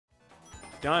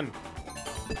Done.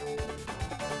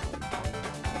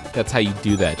 That's how you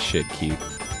do that shit, Keith.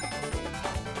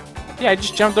 Yeah, I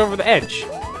just jumped over the edge.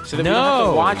 So that we don't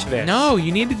have to watch this. No,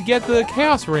 you needed to get the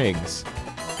Chaos Rings.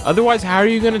 Otherwise, how are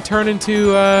you going to turn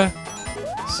into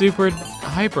Super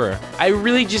Hyper? I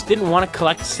really just didn't want to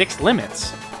collect 6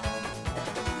 limits.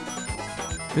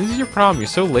 This is your problem. You're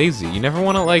so lazy. You never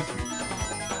want to, like...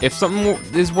 If something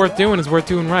is worth doing, it's worth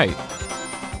doing right.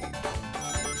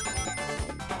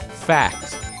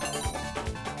 Fact.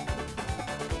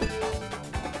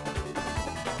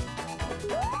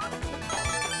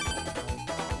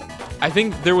 I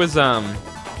think there was a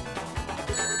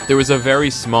very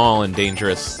small and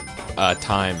dangerous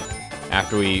time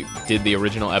after we did the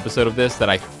original episode of this that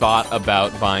I thought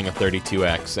about buying a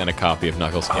 32X and a copy of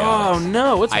Knuckles Chaotix. Oh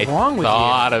no, what's wrong with you? I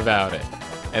thought about it.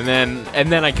 And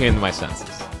then I came to my senses.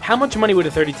 How much money would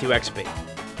a 32X be?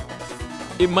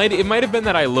 It might have been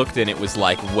that I looked and it was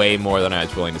like way more than I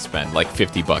was willing to spend, like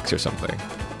 $50 or something.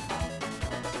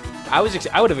 I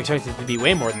would have expected it to be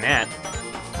way more than that.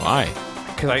 Why?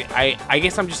 Because I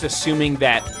guess I'm just assuming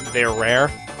that they're rare.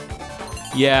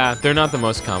 Yeah, they're not the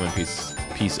most common piece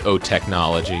of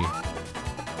technology.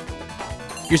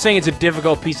 You're saying it's a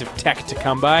difficult piece of tech to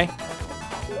come by?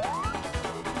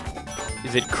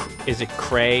 Is it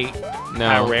cray? No.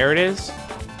 How rare it is?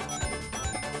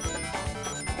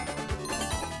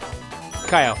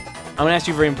 Kyle, I'm gonna ask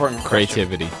you a very important question.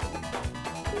 Creativity.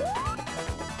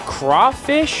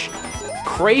 Crawfish,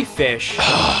 crayfish,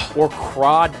 or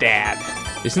crawdad?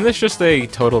 Isn't this just a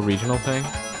total regional thing?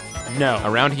 No.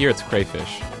 Around here, it's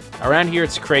crayfish. Around here,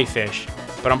 it's crayfish,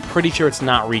 but I'm pretty sure it's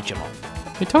not regional.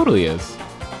 It totally is.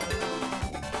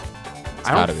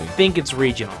 I don't think it's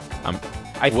regional.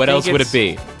 What else would it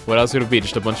be? What else would it be?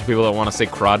 Just a bunch of people that want to say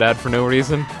crawdad for no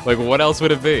reason? Like, what else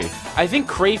would it be? I think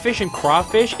crayfish and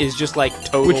crawfish is just like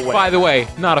total. Which, by the way,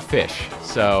 not a fish.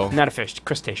 So. Not a fish.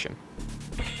 Crustacean.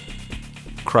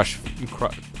 Crush fish.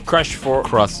 Crush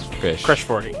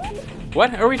 40.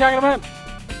 What are we talking about?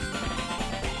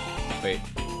 Wait,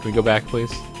 can we go back, please?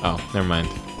 Oh, never mind.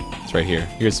 It's right here.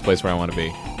 Here's the place where I want to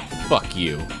be. Fuck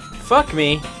you. Fuck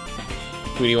me.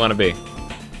 Who do you want to be?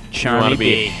 Charmy you want to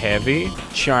be B. Charmy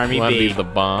Charmy you want to B. be the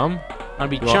bomb? I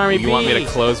want to be Charmy B. You want me to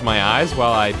close my eyes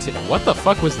while I... What the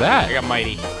fuck was that? I got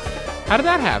mighty. How did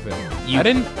that happen? I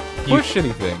didn't push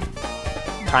anything.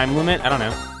 Time limit? I don't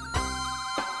know.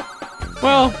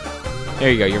 Well,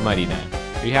 there you go. You're mighty now.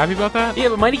 Are you happy about that? Yeah,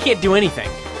 but mighty can't do anything.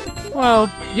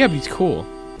 Well, yeah, but he's cool.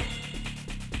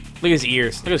 Look at his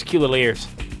ears. Look at his cute little ears.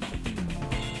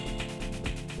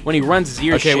 When he runs, his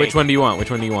ears shake. Okay, which one do you want?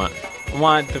 Which one do you want? I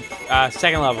want the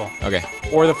second level. Okay.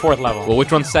 Or the 4th level. Well,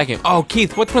 which one's second? Oh,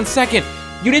 Keith, which one's second?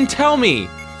 You didn't tell me.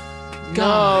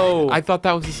 No. I thought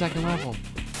that was the second level.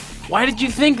 Why did you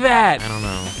think that? I don't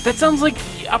know. That sounds like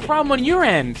a problem on your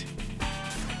end.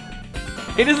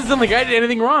 It doesn't sound like I did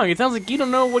anything wrong. It sounds like you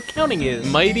don't know what counting is.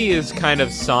 Mighty is kind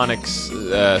of Sonic's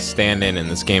stand-in in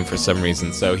this game for some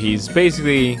reason, so he's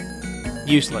basically...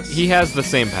 useless. He has the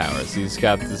same powers. He's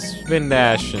got the spin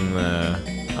dash and the...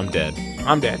 I'm dead.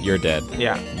 I'm dead. You're dead.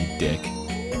 Yeah. You dick.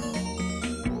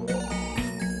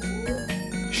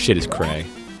 Shit is cray.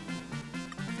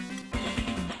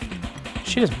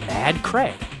 Shit is mad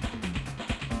cray.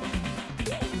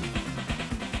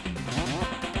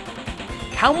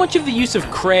 How much of the use of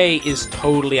cray is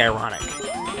totally ironic?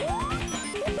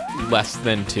 Less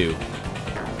than 2.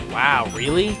 Wow,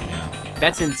 really? Yeah.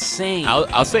 That's insane.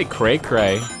 I'll say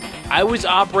cray. I was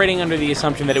operating under the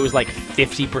assumption that it was like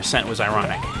 50% was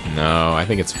ironic. No, I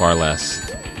think it's far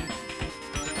less.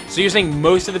 So you're saying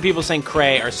most of the people saying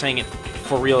cray are saying it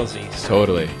for realsies?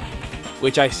 Totally.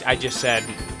 Which I just said.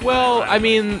 Well, I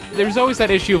mean, there's always that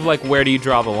issue of, like, where do you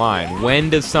draw the line? When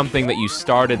does something that you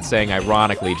started saying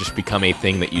ironically just become a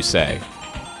thing that you say?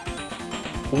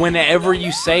 Whenever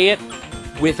you say it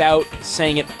without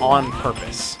saying it on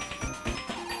purpose.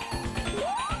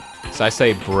 So I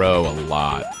say bro a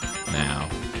lot now.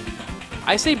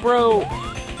 I say bro... a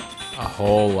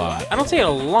whole lot. I don't say it a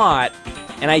lot,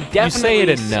 and I definitely... You say it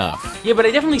enough. Yeah, but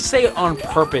I definitely say it on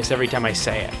purpose every time I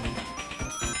say it.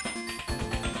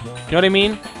 You know what I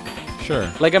mean? Sure.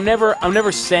 Like I'm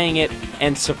never saying it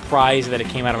and surprised that it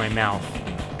came out of my mouth.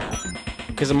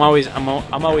 Because I'm always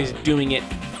doing it.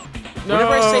 No.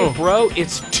 Whenever I say bro,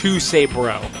 it's to say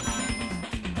bro.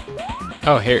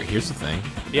 Oh, here's the thing.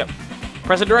 Yep.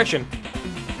 Press a direction.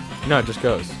 No, it just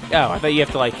goes. Oh, I thought you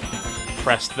have to like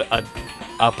press the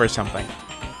up or something.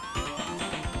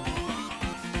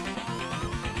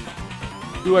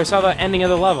 Ooh, I saw the ending of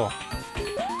the level.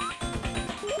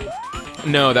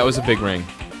 No, that was a big ring.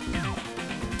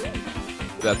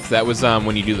 That was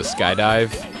when you do the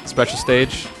skydive special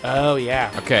stage? Oh,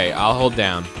 yeah. Okay, I'll hold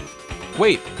down.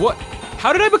 Wait, what?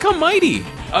 How did I become mighty?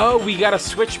 Oh, we got a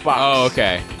switch box. Oh,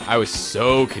 okay. I was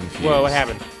so confused. Whoa, what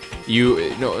happened?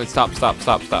 No, stop. Stop.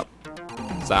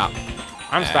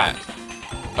 I'm stopped.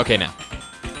 Okay, now.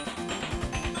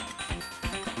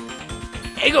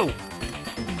 Hey, go!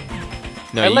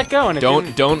 No, I let go and it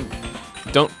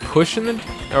don't push in the,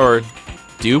 or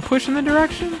do push in the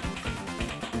direction?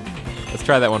 Let's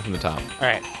try that one from the top. All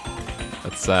right.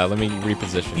 Let's, let me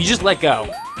reposition. You just let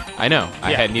go. I know.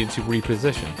 I Yeah. had needed to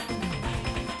reposition.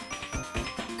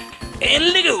 And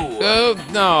let go! Oh,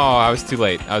 no, I was too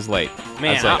late. I was late.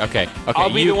 Man, I was late. Okay.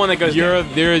 I'll be the one that goes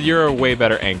You're a way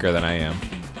better anchor than I am.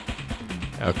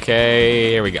 Okay,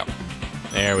 here we go.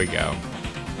 There we go.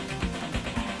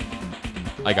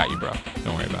 I got you, bro.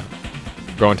 Don't worry about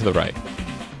it. Going to the right.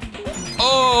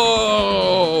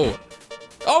 Oh!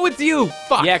 Oh, it's you!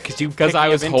 Fuck! Yeah, because Because I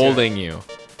was holding you.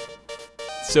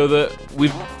 So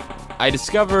I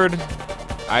discovered,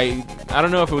 I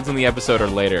don't know if it was in the episode or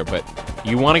later, but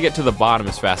you want to get to the bottom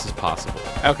as fast as possible.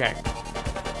 Okay.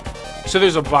 So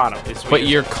there's a bottom. But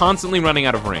you're constantly running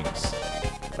out of rings.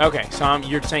 Okay, so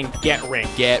you're saying get rings.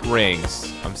 Get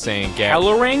rings. I'm saying get...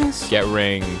 Hella rings? Get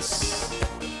rings.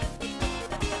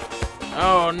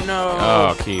 Oh, no.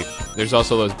 Oh, Keith. There's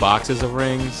also those boxes of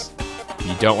rings.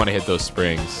 You don't want to hit those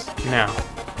springs. No.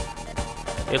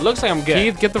 It looks like I'm good.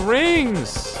 Keith, get the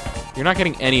rings! You're not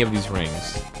getting any of these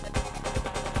rings.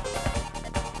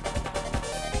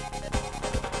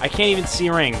 I can't even see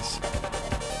rings.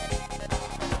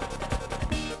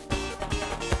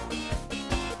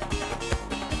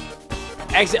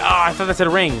 Exit. Oh, I thought that said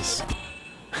rings.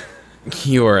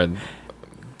 You are a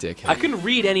dickhead. I couldn't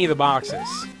read any of the boxes.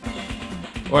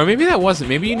 Or maybe that wasn't.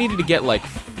 Maybe you needed to get like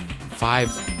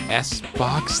 5S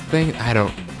box thing. I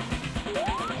don't.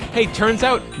 Hey, turns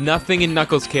out nothing in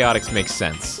Knuckles Chaotix makes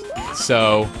sense.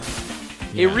 So.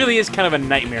 It really is kind of a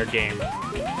nightmare game.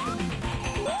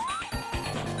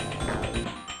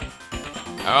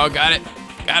 Oh, got it.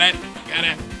 Got it. Got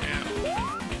it.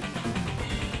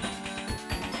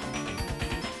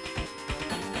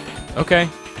 Okay.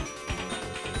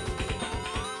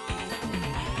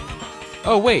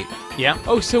 Oh, wait. Yeah?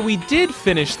 Oh, so we did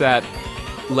finish that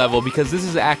level because this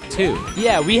is Act 2.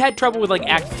 Yeah, we had trouble with like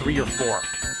Act 3 or 4.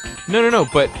 No,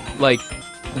 but, like,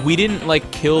 we didn't, like,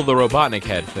 kill the Robotnik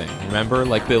head thing, remember?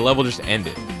 Like, the level just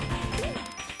ended.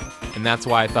 And that's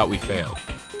why I thought we failed.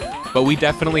 But we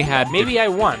definitely had... Maybe I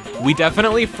won. We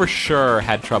definitely, for sure,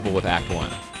 had trouble with Act 1.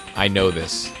 I know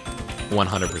this.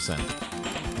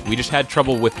 100%. We just had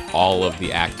trouble with all of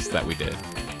the acts that we did.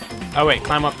 Oh, wait,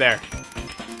 climb up there.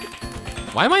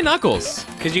 Why am I Knuckles?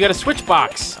 Because you got a switch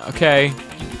box. Okay.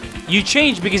 You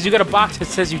changed because you got a box that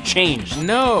says you changed.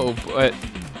 No, but...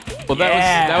 Well,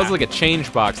 Yeah. that was like a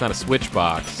change box, not a switch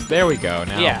box. There we go,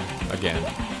 now. Yeah. Again.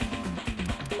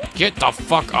 Get the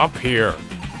fuck up here.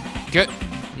 Get...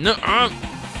 No,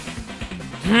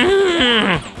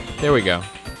 There we go.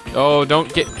 Oh,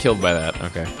 don't get killed by that.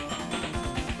 Okay.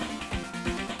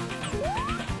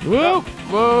 Whoa!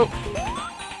 Whoa!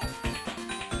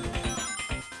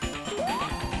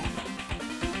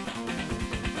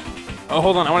 Oh,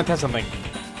 hold on. I want to test something.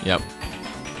 Yep.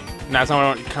 No, that's not what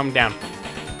I want. Come down.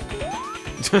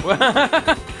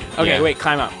 Okay, Yeah. wait.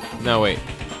 Climb up. No, wait.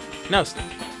 No.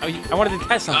 I wanted to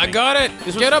test something. I got it! This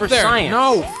was Get up for there! science.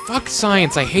 No! Fuck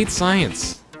science! I hate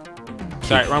science.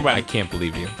 Sorry, wrong button. I can't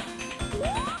believe you.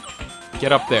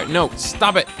 Get up there. No,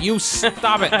 stop it! You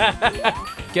stop it!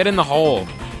 Get in the hole.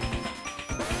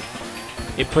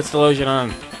 It puts the lotion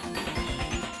on.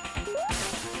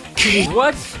 Keith!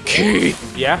 What?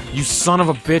 Keith! Yeah? You son of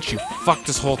a bitch, you fucked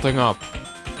this whole thing up.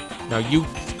 Now you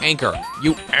anchor.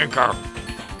 You anchor.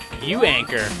 You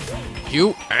anchor.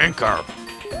 You anchor.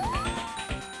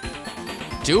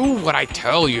 Do what I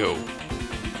tell you.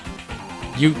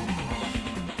 You...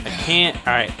 I can't.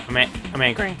 All right, I'm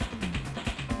anchoring.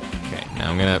 Okay,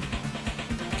 now I'm gonna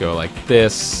go like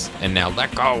this, and now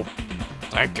let go.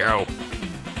 Let go.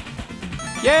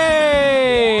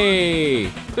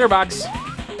 Yay! Clear box.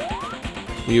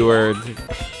 We were...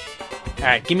 All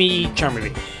right, give me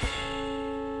Charmeleon.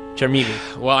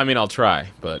 Charmeleon. Well, I mean, I'll try,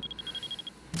 but...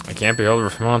 I can't be held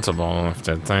responsible if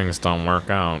the things don't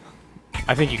work out.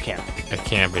 I think you can. It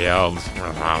can't be held.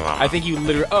 I think you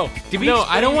literally. Oh, did we? No,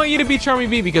 explain- I don't want you to be Charmy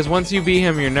B because once you be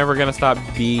him, you're never gonna stop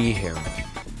be him.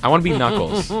 I want to be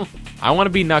Knuckles. I want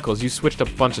to be Knuckles. You switched a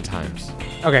bunch of times.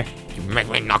 Okay. You make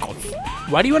me Knuckles.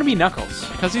 Why do you want to be Knuckles?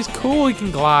 Because he's cool. He can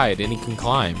glide and he can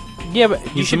climb. Yeah, but you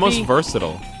He's the should most be.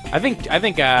 versatile. I think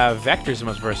Vector's the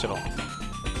most versatile.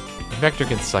 Vector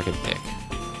can suck a dick.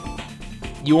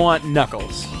 You want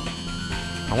Knuckles.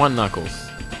 I want Knuckles.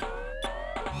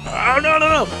 Oh, no, no,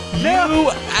 no.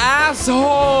 You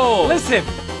asshole! Listen.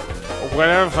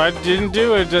 Whatever, if I didn't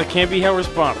do it, I can't be held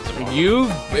responsible.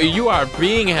 You are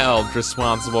being held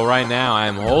responsible right now.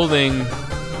 I'm holding.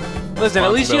 Listen,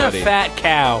 at least you're a fat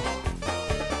cow.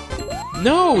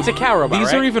 No, it's a cow robot.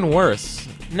 These right? are even worse.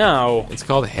 No, it's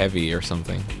called heavy or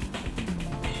something.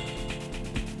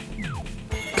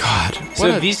 God.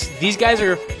 So these guys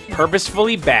are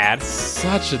purposefully bad.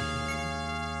 Such a.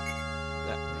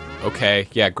 Okay,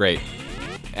 yeah, great.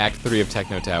 Act 3 of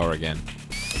Techno Tower again.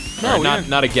 No,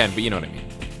 not again, but you know what I mean.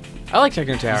 I like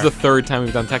Techno Tower. This is the 3rd time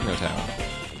we've done Techno Tower.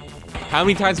 How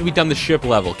many times have we done the ship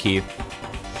level, Keith?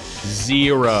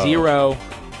 0. 0.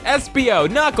 SBO,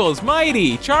 Knuckles,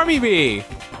 Mighty, Charmy Bee.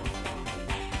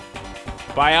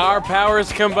 By our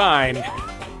powers combined.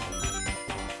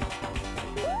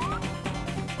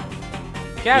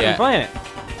 Captain Planet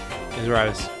is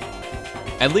Riders.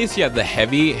 At least, yeah, the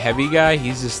heavy guy,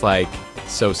 he's just like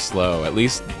so slow. At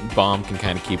least Bomb can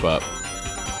kind of keep up.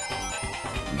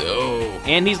 No.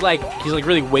 And he's like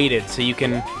really weighted, so you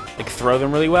can like throw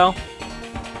them really well.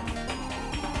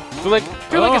 They're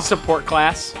like a support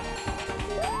class.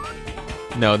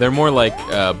 No, they're more like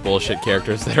bullshit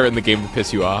characters that are in the game to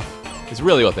piss you off. It's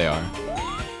really what they are.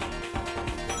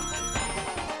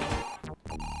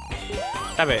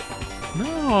 Stop it.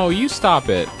 No, you stop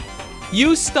it.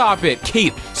 You stop it,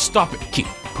 Keith. Stop it, Keith.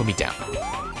 Put me down.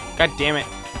 God damn it.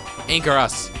 Anchor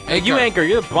us. Anchor. You anchor.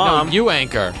 You're the bomb. No, you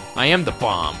anchor. I am the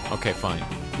bomb. Okay, fine.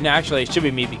 No, actually, it should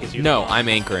be me because you. No, I'm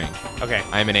anchoring. Okay.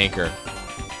 I'm an anchor.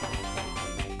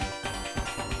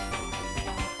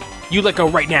 You let go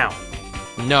right now.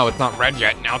 No, it's not red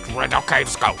yet. Now it's red. Okay,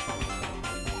 let's go.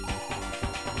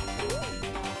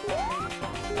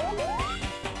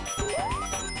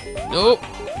 Nope.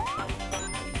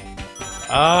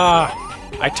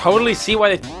 I totally see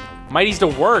why Mighty's the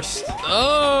worst.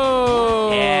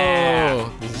 Oh. Yeah.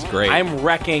 This is great. I'm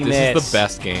wrecking this. This is the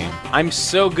best game. I'm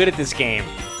so good at this game.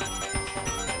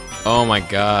 Oh my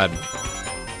god.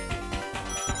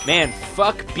 Man,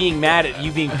 fuck being mad at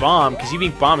you being bomb, because you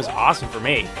being bomb is awesome for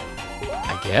me.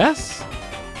 I guess?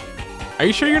 Are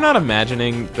you sure you're not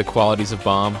imagining the qualities of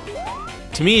Bomb?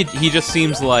 To me, he just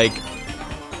seems like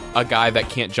a guy that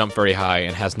can't jump very high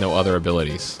and has no other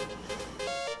abilities.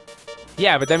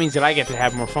 Yeah, but that means that I get to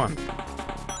have more fun.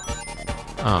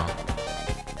 Oh.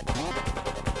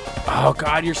 Oh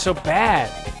god, you're so bad.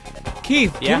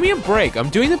 Keith, give me a break. I'm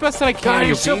doing the best that I can. God,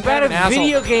 you're so bad at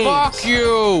video games. Fuck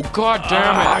you. God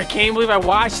damn it. I can't believe I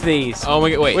watched these. Oh my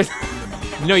god, wait.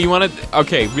 No, you want to...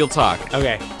 Okay, real talk.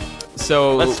 Okay.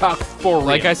 So... Let's talk for real.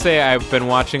 Like I say, I've been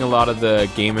watching a lot of the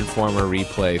Game Informer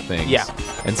replay things. Yeah.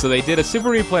 And so they did a super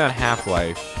replay on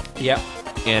Half-Life. Yep.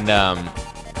 And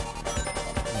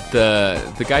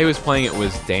the guy who was playing it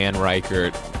was Dan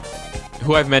Reichert,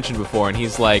 who I've mentioned before, and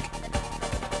he's like...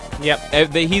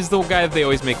 Yep. He's the guy that they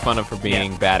always make fun of for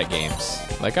being bad at games.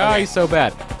 Like, oh, he's so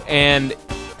bad. And...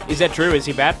 Is that true? Is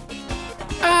he bad?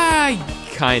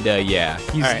 Kinda, yeah.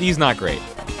 He's not great.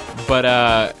 But,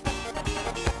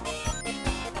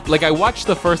 like, I watched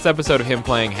the first episode of him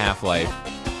playing Half-Life,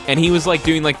 and he was, like,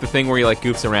 doing, like, the thing where he, like,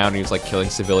 goofs around and he was, like, killing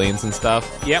civilians and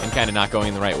stuff. Yep. And kind of not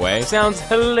going the right way. Sounds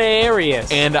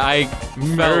hilarious. And I...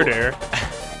 Murder.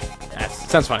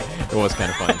 Sounds funny. It was kind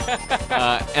of funny.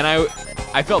 And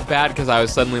I felt bad because I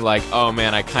was suddenly like, oh,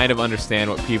 man, I kind of understand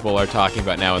what people are talking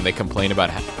about now when they complain about,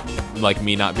 like,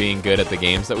 me not being good at the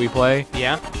games that we play.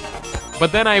 Yeah.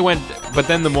 But then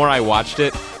the more I watched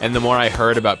it, and the more I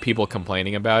heard about people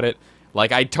complaining about it,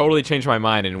 like, I totally changed my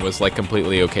mind and was, like,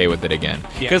 completely okay with it again.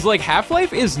 Because, like,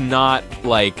 Half-Life is not,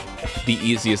 like, the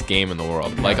easiest game in the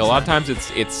world. Like, a lot of times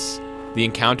it's the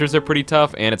encounters are pretty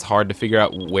tough, and it's hard to figure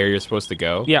out where you're supposed to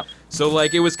go. Yeah. So,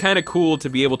 like, it was kind of cool to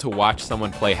be able to watch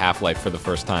someone play Half-Life for the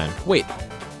first time. Wait.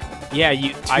 Yeah,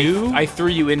 Two? I threw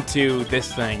you into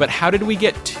this thing. But how did we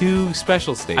get 2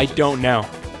 special stages? I don't know.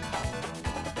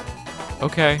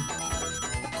 Okay.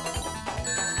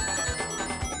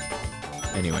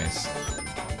 Anyways,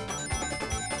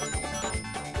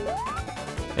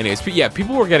 yeah,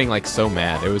 people were getting, like, so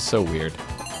mad. It was so weird.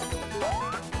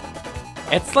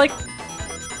 It's like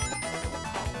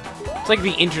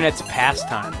the internet's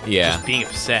pastime. Yeah. Just being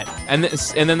upset. And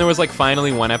then there was, like,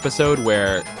 finally one episode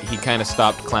where he kind of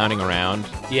stopped clowning around.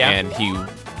 Yeah. And he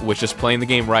was just playing the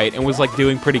game right and was, like,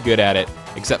 doing pretty good at it,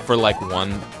 except for, like,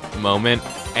 one moment.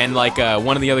 And, like,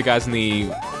 one of the other guys on the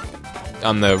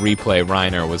replay,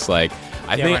 Reiner, was like,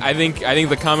 I think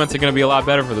the comments are going to be a lot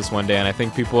better for this one day, and I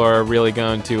think people are really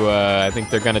going to, I think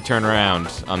they're going to turn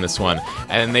around on this one.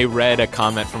 And then they read a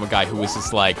comment from a guy who was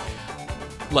just like,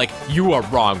 like, you are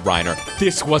wrong, Reiner.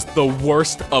 This was the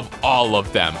worst of all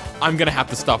of them. I'm gonna have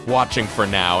to stop watching for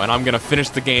now, and I'm gonna finish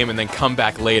the game and then come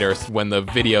back later when the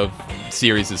video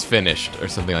series is finished, or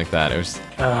something like that. It was...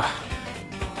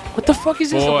 What the fuck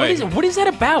is this? Boy. What is that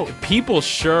about? People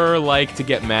sure like to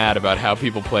get mad about how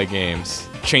people play games.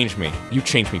 Change me. You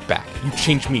change me back. You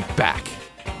change me back.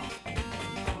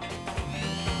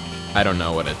 I don't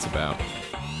know what it's about.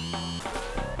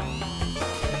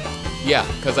 Yeah,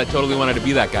 because I totally wanted to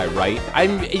be that guy, right?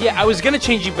 I was gonna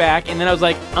change you back, and then I was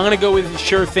like, I'm gonna go with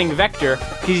sure thing Vector,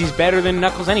 because he's better than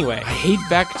Knuckles anyway. I hate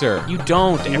Vector. You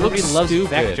don't. Everybody loves stupid.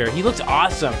 Vector. He looks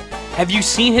awesome. Have you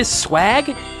seen his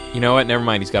swag? You know what? Never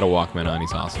mind. He's got a Walkman on.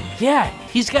 He's awesome. Yeah,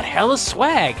 he's got hella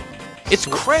swag. It's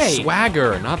cray.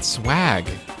 Swagger, not swag.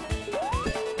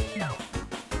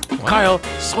 Kyle,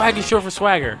 swag is short for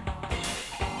swagger.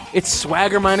 It's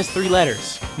swagger minus 3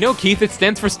 letters. No, Keith, it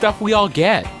stands for stuff we all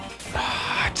get.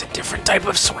 It's a different type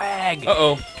of swag.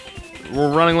 Uh-oh.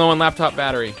 We're running low on laptop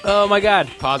battery. Oh my god.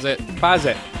 Pause it. Pause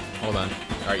it. Hold on.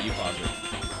 All right, you pause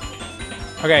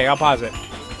it. Okay, I'll pause it.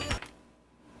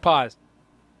 Pause.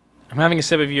 I'm having a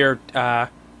sip of your,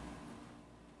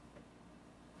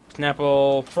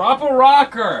 Snapple... Proper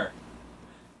rocker!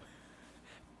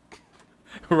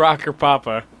 Rocker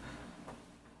Papa.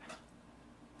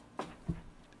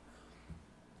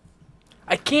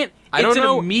 I can't... I don't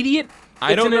know... Immediate...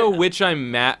 I don't know which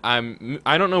I'm mad...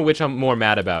 I don't know which I'm more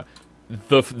mad about.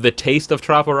 The taste of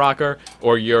Trappa Rocker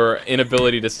or your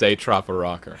inability to say Trappa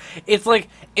Rocker. It's like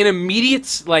an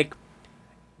immediate, like...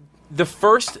 The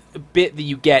first bit that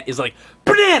you get is like,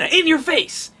 banana in your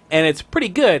face! And it's pretty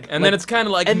good. And then it's kind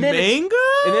of like, mango?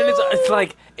 And then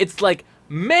it's like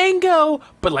mango,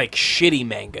 but like shitty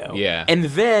mango. Yeah. And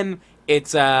then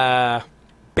it's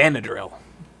Benadryl.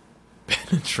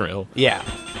 Benadryl. Yeah.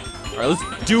 All right,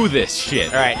 let's do this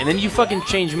shit. All right, and then you fucking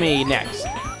change me next.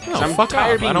 No, I'm fuck tired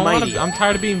off. of being I don't mighty. I'm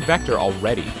tired of being Vector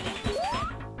already.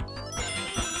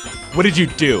 What did you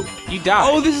do? You died.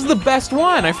 Oh, this is the best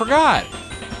one. I forgot.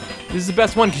 This is the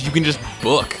best one because you can just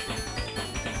book.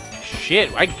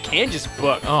 Shit, I can just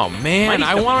book. Oh man, Mighty's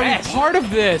I the want to best. be part of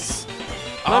this.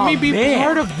 Let me be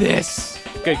part of this.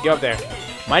 Good, go up there.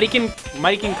 Mighty can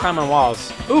climb on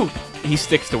walls. Ooh, he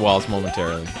sticks to walls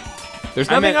momentarily. There's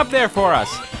nothing up there for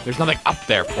us. There's nothing up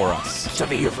there for us. There's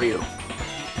nothing here for you.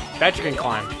 Badger can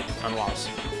climb on walls.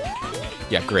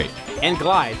 Yeah, great. And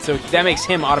glide, so that makes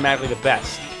him automatically the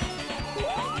best.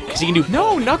 Because he can do...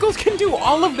 No, Knuckles can do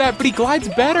all of that, but he glides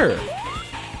better.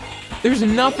 There's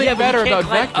nothing better about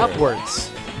Vector.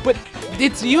 Upwards. But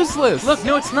it's useless. Look,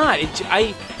 no, it's not.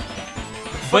 I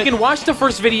fucking watched the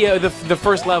first video, the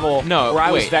first level where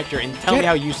I was Vector, and tell me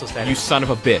how useless that is. You son of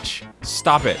a bitch.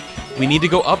 Stop it. We need to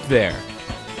go up there.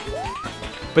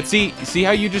 But see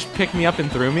how you just picked me up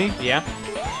and threw me? Yeah.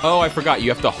 Oh, I forgot. You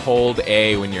have to hold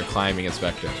A when you're climbing as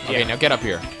Vector. Okay, Yeah. now get up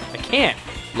here. I can't.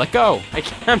 Let go.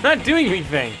 I'm not doing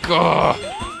anything. Ugh. All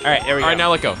right, there we go. All right,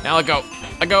 now let go. Now let go.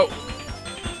 Let go.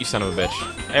 You son of a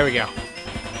bitch. There we go.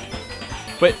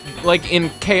 But, like, in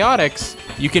Chaotix,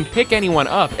 you can pick anyone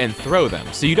up and throw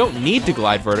them. So you don't need to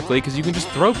glide vertically, because you can just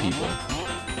throw people.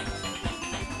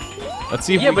 Let's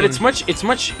see if we but can... it's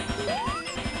much...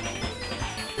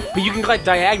 But you can glide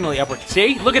diagonally upward.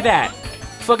 See? Look at that.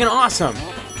 Fucking awesome.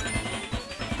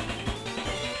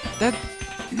 That...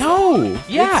 No!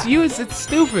 Yeah. It's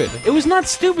stupid. It was not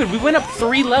stupid. We went up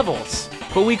 3 levels.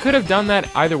 But we could have done that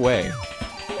either way.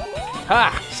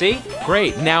 Ha! See?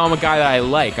 Great, now I'm a guy that I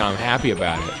like, I'm happy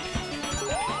about it.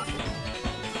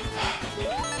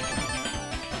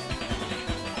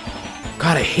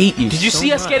 God, I hate you Did you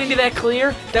see us getting to that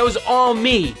clear? That was all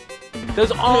me. That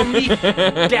was all me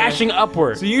dashing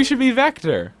upward. So you should be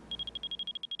Vector.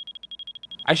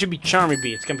 I should be Charmy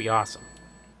B. It's gonna be awesome.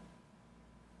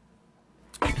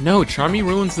 No, Charmy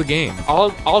ruins the game.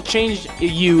 I'll change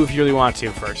you if you really want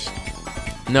to first.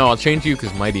 No, I'll change you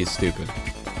because Mighty is stupid.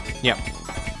 Yep.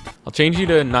 I'll change you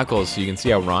to Knuckles so you can see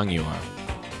how wrong you are.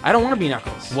 I don't want to be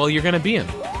Knuckles. Well, you're gonna be him.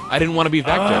 I didn't want to be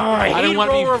Vector. I didn't want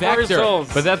to role be Vector.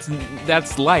 reversals. But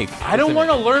that's life. I don't want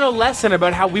to learn a lesson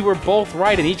about how we were both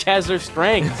right and each has their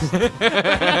strengths.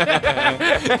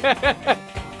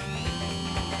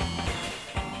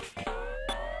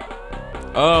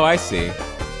 Oh, I see.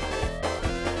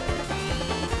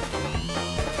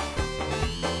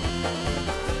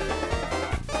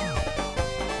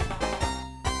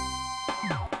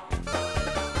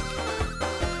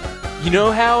 You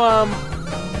know how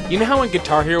You know how when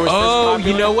Guitar Hero was first Oh,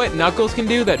 popular? you know what Knuckles can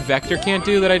do that Vector can't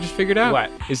do that I just figured out? What?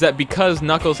 Is that because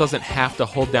Knuckles doesn't have to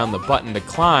hold down the button to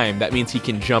climb, that means he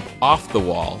can jump off the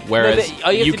wall, whereas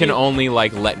all you have you to can do- only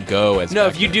like let go as No,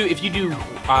 Vector. if you do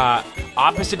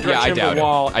opposite I direction of doubt the it.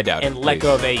 wall I doubt it, and let please.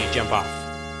 go of A, you jump off.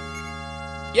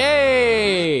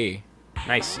 Yay!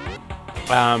 Nice.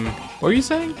 What were you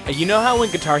saying? You know how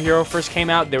when Guitar Hero first came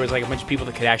out, there was like a bunch of people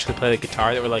that could actually play the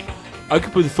guitar that were like, I can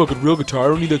play the fucking real guitar. I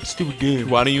don't need that stupid game.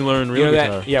 Why don't you learn You real know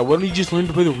guitar? that? Yeah. Why don't you just learn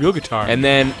to play the real guitar? And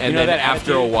then You know that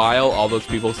after a attitude? while, all those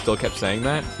people still kept saying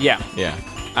that. yeah. Yeah.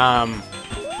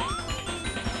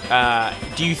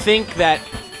 Do you think that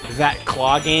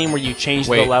claw game where you change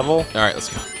Wait. the level, All right, let's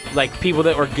go. like people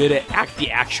that were good at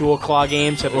the actual claw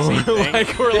games have the same thing?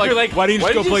 we're like, why don't you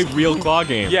just go play just- real claw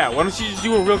game? Yeah. Why don't you just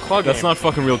do a real claw game? That's not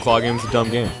fucking real claw game. It's a dumb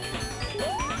game.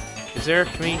 Is there?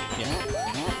 Can we?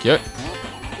 Yeah. Get.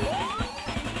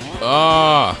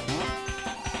 Ah.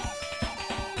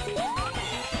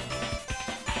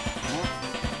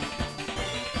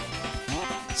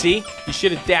 See, you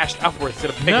should have dashed upwards instead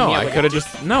of picking No, me up. I like could have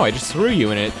just. No, I just threw you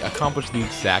and it accomplished the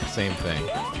exact same thing.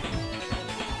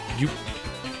 You.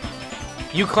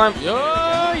 You climb.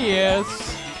 Oh,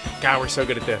 yes. God, we're so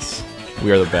good at this.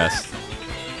 We are the best. Hey,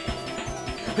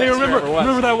 Best there ever was.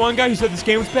 remember that one guy who said this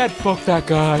game was bad? Fuck that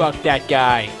guy. Fuck that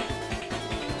guy.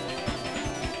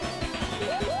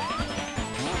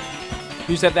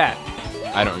 Who said that?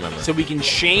 I don't remember. So we can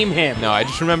shame him. No, I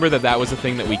just remember that was a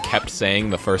thing that we kept saying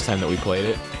the first time that we played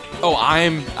it. Oh,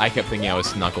 I kept thinking I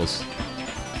was Knuckles.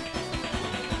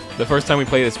 The first time we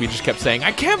played this, we just kept saying,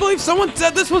 I can't believe someone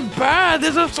said this was bad!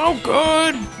 This is so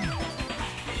good!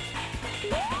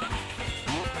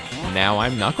 Now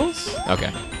I'm Knuckles?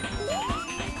 Okay.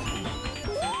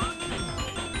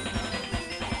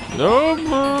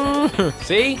 No.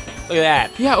 See? Look at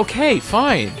that. Yeah, okay,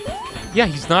 fine. Yeah,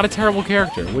 he's not a terrible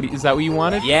character. Is that what you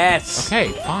wanted? Yes.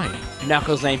 Okay, fine.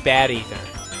 Knuckles ain't bad either.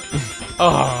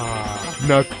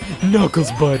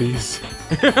 Knuckles buddies.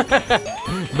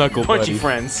 Knuckle Punchy buddies.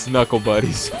 friends. Knuckle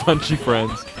buddies. Punchy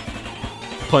friends.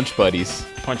 Punch buddies.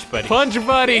 Punch buddy. Punch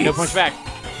buddies! No punch back.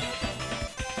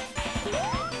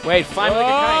 Wait, fly me like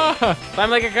a kite. Fly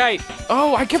me like a kite.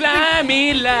 Oh, I kept Fly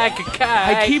me like a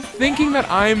kite. I keep thinking that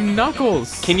I'm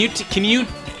Knuckles. Can you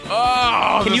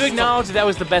Oh, can you acknowledge that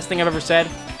was the best thing I've ever said?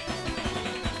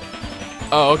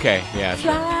 Oh, okay. Yeah,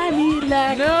 sure. Fly me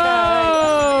like a kite.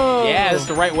 No! Yeah, that's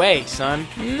the right way, son.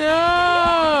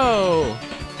 No!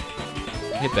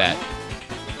 Hit that.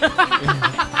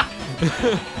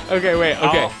 Okay, wait.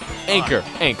 Okay. Oh, Anchor.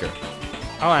 Anchor.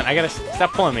 hold on. I gotta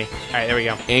stop pulling me. All right, there we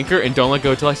go. Anchor and don't let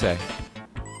go till I say.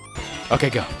 Okay,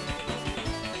 go.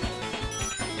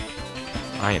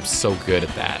 I am so good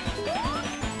at that.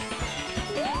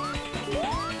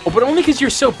 Oh, but only because you're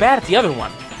so bad at the other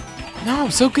one. No,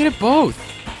 I'm so good at both.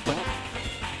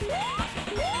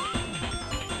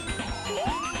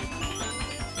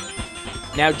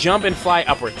 Now jump and fly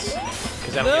upwards.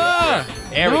 'Cause that'll get me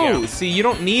through. There we no, go. see, you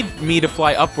don't need me to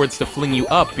fly upwards to fling you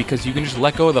up because you can just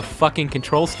let go of the fucking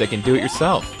control stick and do it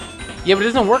yourself. Yeah, but it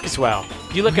doesn't work as well.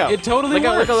 You let go. It totally let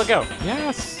go, works. let go, let go.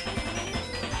 Yes.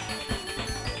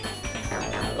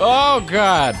 Oh,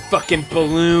 God. Fucking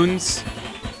balloons.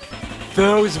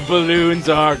 Those balloons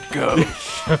are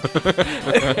ghosts.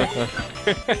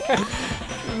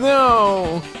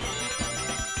 No.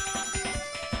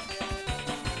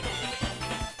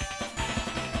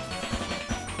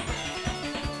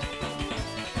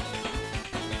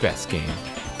 Best game.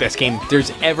 Best game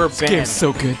there's ever been. This game's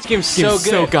so good. This game's so good.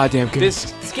 so goddamn good.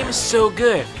 This game is so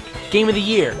good. Game of the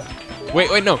year.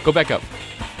 Wait, no, go back up.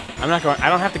 I'm not going. I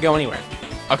don't have to go anywhere.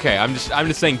 Okay, I'm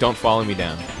just saying, don't follow me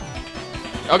down.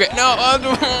 Okay, no.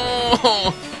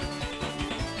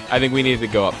 I think we need to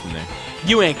go up from there.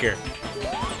 You anchor.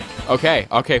 Okay,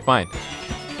 fine.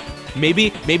 Maybe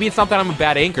it's not that I'm a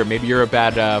bad anchor. Maybe you're a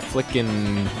bad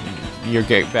you're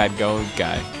a bad go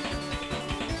guy.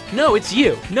 No, it's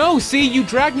you. No, see, you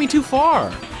dragged me too far.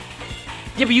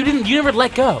 Yeah, but you didn't. You never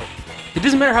let go. It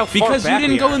doesn't matter how far Because you back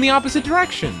didn't we go are. in the opposite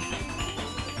direction.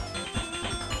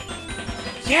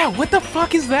 Yeah, what the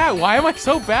fuck is that? Why am I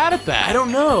so bad at that? I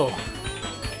don't know.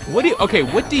 What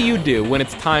do you do when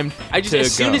it's time I just to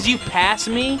as soon go? as you pass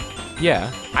me,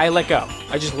 Yeah, I let go.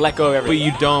 I just let go of but everything.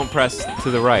 you don't press to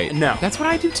the right. No. That's what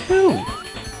I do too.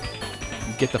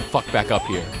 Get the fuck back up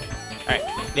here. All right,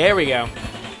 there we go.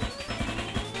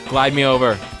 Glide me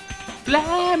over.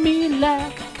 Fly me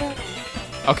like a kite.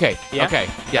 Okay. Yeah? Okay.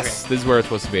 Yes, Okay. this is where it's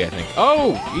supposed to be, I think.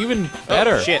 Oh, even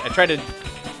better. Oh, shit, I tried to.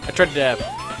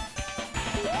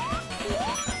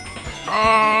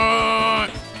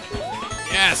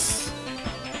 Yes.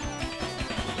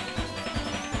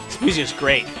 This music's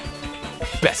great.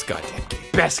 Best goddamn game.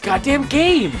 Best goddamn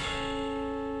game.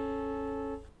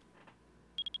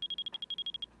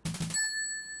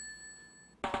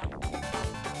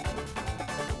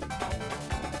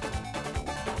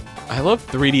 I love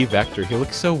 3D Vector. He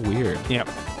looks so weird. Yep.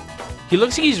 He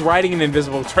looks like he's riding an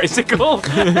invisible tricycle.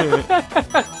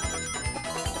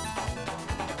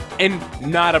 And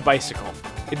not a bicycle.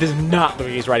 It does not look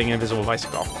like he's riding an invisible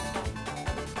bicycle.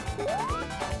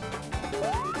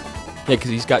 Yeah,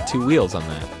 because he's got 2 wheels on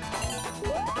that.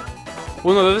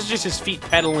 Well, no, those are just his feet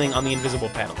pedaling on the invisible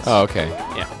pedals. Oh, okay.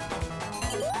 Yeah.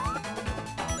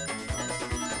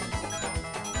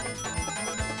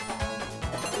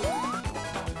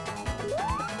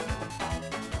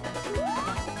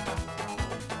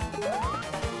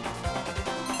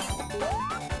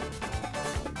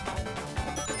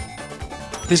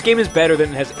 This game is better than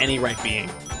it has any right being.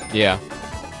 Yeah.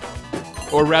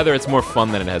 Or rather, it's more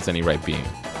fun than it has any right being.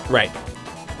 Right.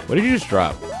 What did you just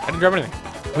drop? I didn't drop anything.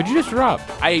 What did you just drop?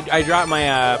 I dropped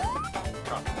my,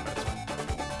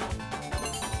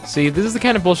 See, this is the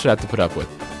kind of bullshit I have to put up with.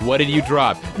 What did you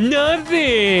drop?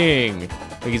 Nothing!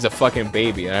 Like he's a fucking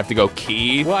baby, and I have to go,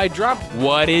 Keith? Well, I dropped...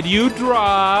 What did you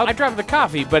drop? I dropped the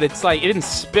coffee, but it's like, it didn't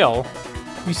spill.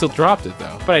 You still dropped it,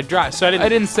 though. But I dropped, so I didn't... I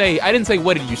didn't say,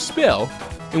 what did you spill?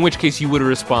 In which case you would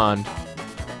respond...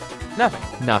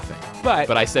 Nothing. Nothing.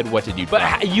 But I said, what did you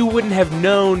drop? But you wouldn't have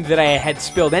known that I had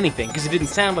spilled anything, because it didn't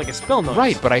sound like a spill noise.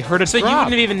 Right, but I heard a So drop. you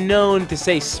wouldn't have even known to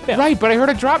say spill. Right, but I heard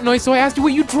a drop noise, so I asked you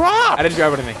what you dropped! I didn't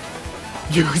drop anything.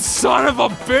 You son of a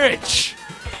bitch!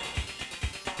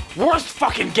 Worst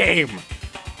fucking game!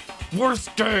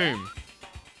 Worst game!